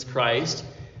Jesus Christ,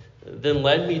 then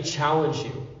let me challenge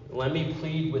you. Let me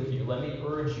plead with you. Let me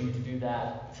urge you to do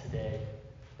that today.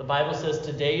 The Bible says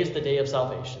today is the day of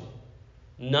salvation.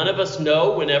 None of us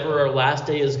know whenever our last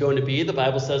day is going to be. The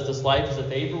Bible says this life is a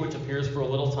vapor which appears for a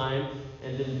little time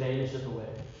and then vanisheth away.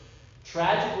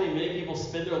 Tragically, many people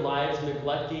spend their lives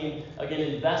neglecting, again,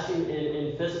 investing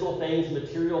in physical things,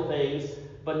 material things,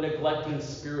 but neglecting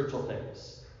spiritual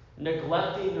things.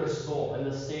 Neglecting their soul and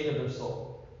the state of their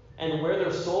soul. And where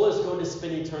their soul is going to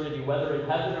spend eternity, whether in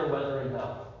heaven or whether in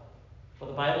hell. But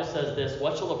the Bible says this: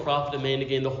 what shall it profit a man to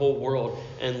gain the whole world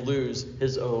and lose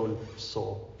his own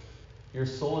soul? Your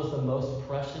soul is the most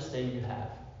precious thing you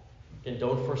have. Again,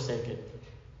 don't forsake it.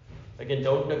 Again,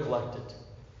 don't neglect it.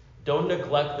 Don't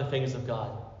neglect the things of God.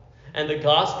 And the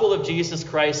gospel of Jesus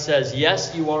Christ says,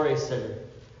 yes, you are a sinner.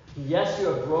 Yes, you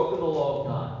have broken the law of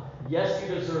God. Yes,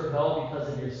 you deserve hell because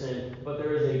of your sin. But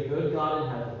there is a good God in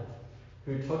heaven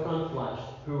who took on flesh,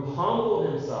 who humbled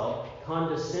himself,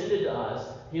 condescended to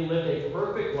us. He lived a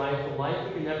perfect life, the life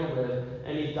we can never live,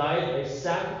 and he died a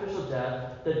sacrificial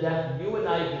death, the death you and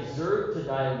I deserve to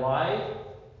die. Why?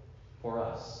 For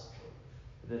us.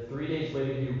 That 3 days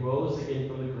later he rose again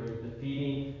from the grave,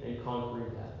 defeating and conquering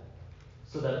death,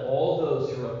 so that all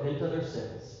those who repent of their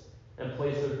sins and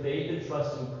place their faith and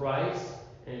trust in Christ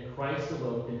and Christ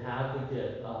alone can have the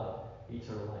gift of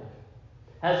eternal life.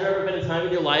 Has there ever been a time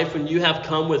in your life when you have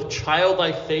come with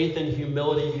childlike faith and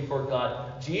humility before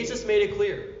God? Jesus made it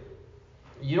clear.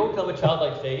 You don't come with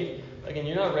childlike faith, again,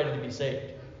 you're not ready to be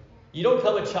saved. You don't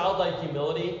come with childlike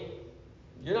humility,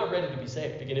 you're not ready to be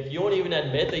saved. Again, if you won't even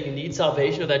admit that you need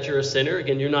salvation or that you're a sinner,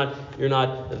 again, you're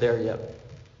not there yet.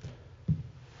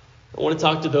 I want to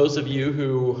talk to those of you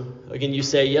who, again, you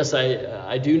say, yes,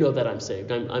 I do know that I'm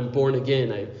saved. I'm born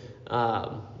again.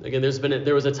 Again,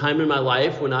 there was a time in my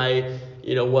life when I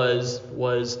was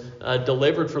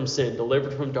delivered from sin,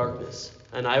 delivered from darkness,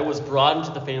 and I was brought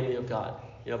into the family of God,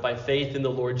 by faith in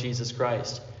the Lord Jesus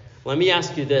Christ. Let me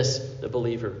ask you this, the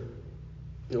believer.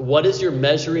 What is your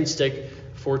measuring stick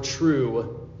for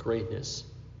true greatness?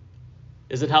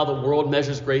 Is it how the world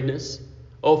measures greatness?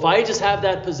 Oh, if I just have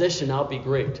that position, I'll be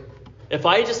great. If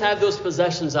I just have those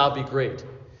possessions, I'll be great.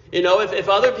 If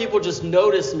other people just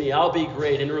notice me, I'll be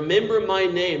great. And remember my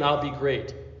name, I'll be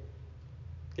great.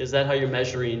 Is that how you're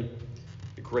measuring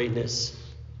greatness?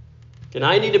 And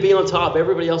I need to be on top.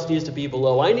 Everybody else needs to be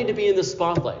below. I need to be in the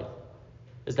spotlight.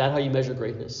 Is that how you measure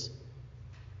greatness?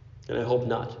 And I hope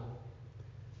not.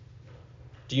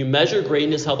 Do you measure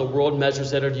greatness how the world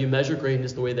measures it, or do you measure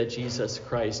greatness the way that Jesus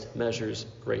Christ measures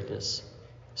greatness?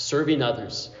 Serving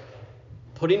others.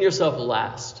 Putting yourself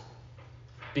last.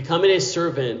 Becoming a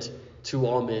servant to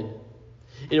all men.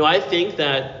 I think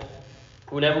that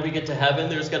whenever we get to heaven,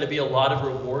 there's going to be a lot of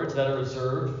rewards that are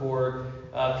reserved for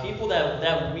people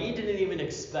that we didn't even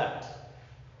expect.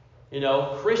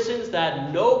 Christians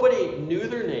that nobody knew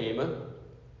their name,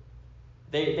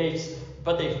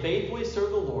 but they faithfully serve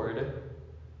the Lord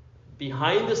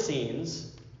behind the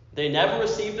scenes. They never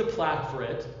received a plaque for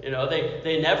it.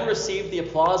 They never received the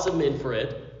applause of men for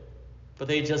it, but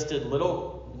they just did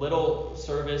little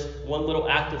service, one little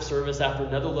act of service after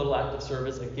another little act of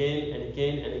service, again and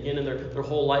again and again, and their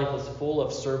whole life was full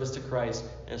of service to Christ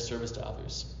and service to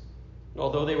others. And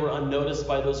although they were unnoticed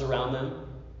by those around them,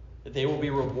 they will be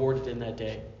rewarded in that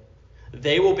day.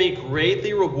 They will be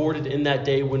greatly rewarded in that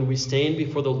day when we stand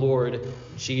before the Lord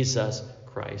Jesus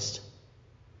Christ.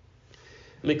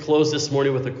 Let me close this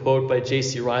morning with a quote by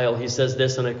J.C. Ryle. He says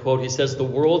this, and I quote, he says, "The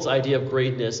world's idea of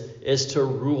greatness is to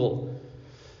rule.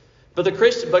 But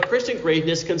Christian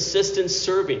greatness consists in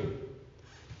serving.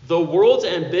 The world's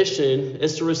ambition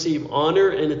is to receive honor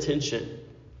and attention.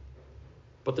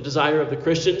 But the desire of the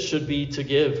Christian should be to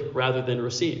give rather than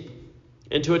receive,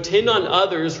 and to attend on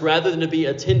others rather than to be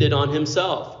attended on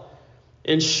himself.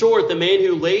 In short, the man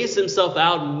who lays himself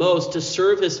out most to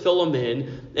serve his fellow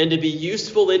men and to be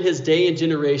useful in his day and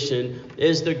generation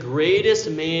is the greatest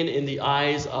man in the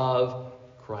eyes of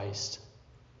Christ."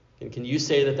 And can you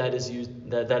say that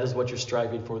is what you're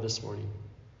striving for this morning?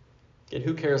 And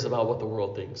who cares about what the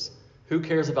world thinks? Who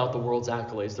cares about the world's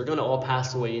accolades? They're going to all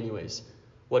pass away anyways.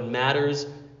 What matters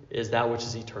is that which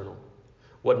is eternal.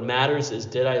 What matters is,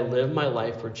 did I live my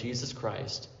life for Jesus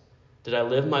Christ? Did I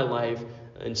live my life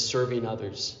in serving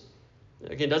others?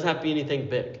 Again, it doesn't have to be anything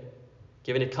big.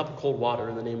 Giving a cup of cold water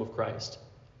in the name of Christ.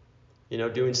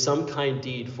 doing some kind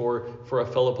deed for a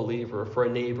fellow believer, for a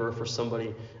neighbor, for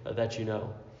somebody that you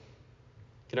know.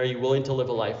 And are you willing to live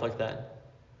a life like that?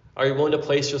 Are you willing to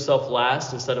place yourself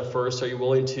last instead of first? Are you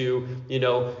willing to,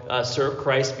 serve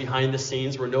Christ behind the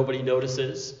scenes where nobody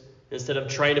notices, instead of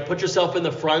trying to put yourself in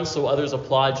the front so others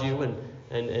applaud you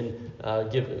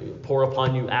and pour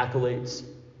upon you accolades?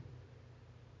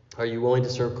 Are you willing to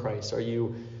serve Christ? Are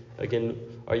you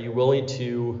willing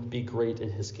to be great in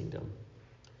his kingdom?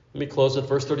 Let me close with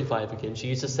verse 35 again.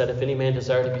 Jesus said, if any man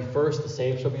desire to be first, the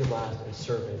same shall be last and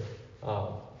servant.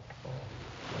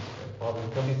 Father,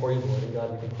 we come before you, Lord, and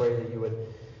God, we can pray that you would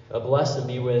bless and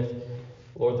be with,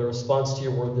 Lord, the response to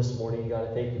your word this morning. God,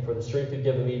 I thank you for the strength you've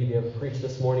given me to be able to preach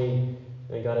this morning.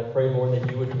 And God, I pray, Lord,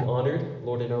 that you would be honored,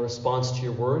 Lord, in our response to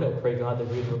your word. I pray, God, that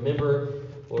we would remember,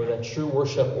 Lord, that true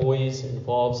worship always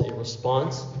involves a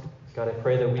response. God, I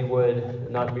pray that we would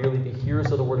not merely be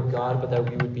hearers of the word of God, but that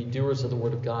we would be doers of the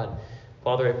word of God.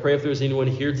 Father, I pray if there's anyone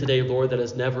here today, Lord, that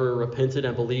has never repented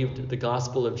and believed the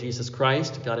gospel of Jesus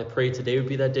Christ, God, I pray today would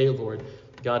be that day, Lord.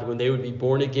 God, when they would be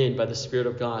born again by the Spirit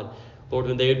of God. Lord,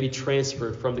 when they would be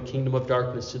transferred from the kingdom of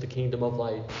darkness to the kingdom of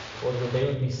light. Lord, when they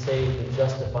would be saved and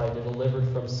justified and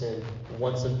delivered from sin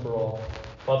once and for all.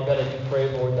 Father God, I do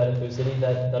pray, Lord, that if there's any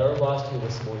that are lost here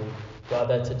this morning, God,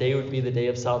 that today would be the day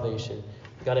of salvation.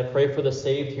 God, I pray for the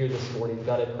saved here this morning.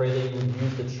 God, I pray that you would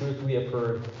use the truth we have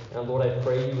heard. And Lord, I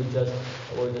pray you would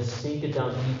just sink it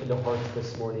down deep into hearts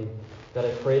this morning. God,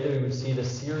 I pray that we would see the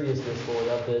seriousness, Lord,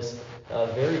 of this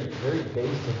very, very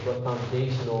basic but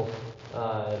foundational,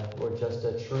 or just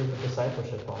a truth of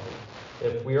discipleship, Father.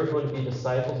 If we are going to be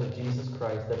disciples of Jesus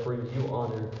Christ that bring you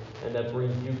honor and that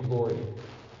bring you glory,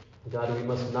 God, we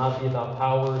must not be about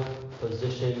power,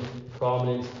 position,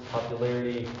 prominence,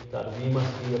 popularity. God, we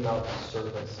must be about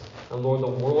service. And Lord,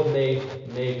 the world may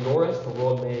ignore us. The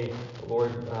world may,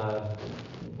 Lord,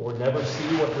 never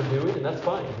see what we're doing, and that's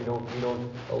fine. We don't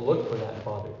look for that,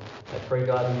 Father. I pray,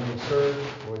 God, that we would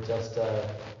serve, Lord, just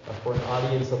for an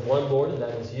audience of one, Lord, and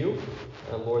that is you.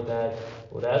 And Lord, that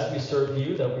as we serve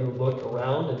you, that we would look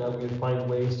around and that we would find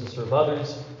ways to serve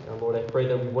others. And Lord, I pray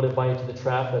that we wouldn't buy into the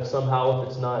trap that somehow if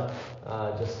it's not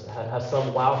just has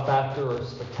some wow factor or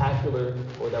spectacular,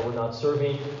 or that we're not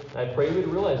serving. I pray we'd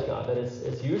realize, God, that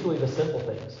it's usually the simple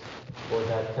things, Lord,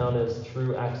 that count as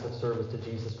true acts of service to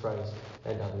Jesus Christ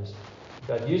and others.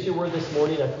 God, use your word this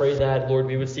morning. I pray that, Lord,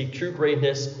 we would seek true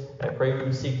greatness. I pray we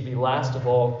would seek to be last of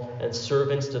all and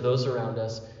servants to those around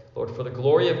us. Lord, for the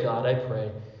glory of God, I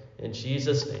pray. In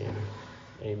Jesus' name,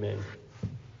 amen.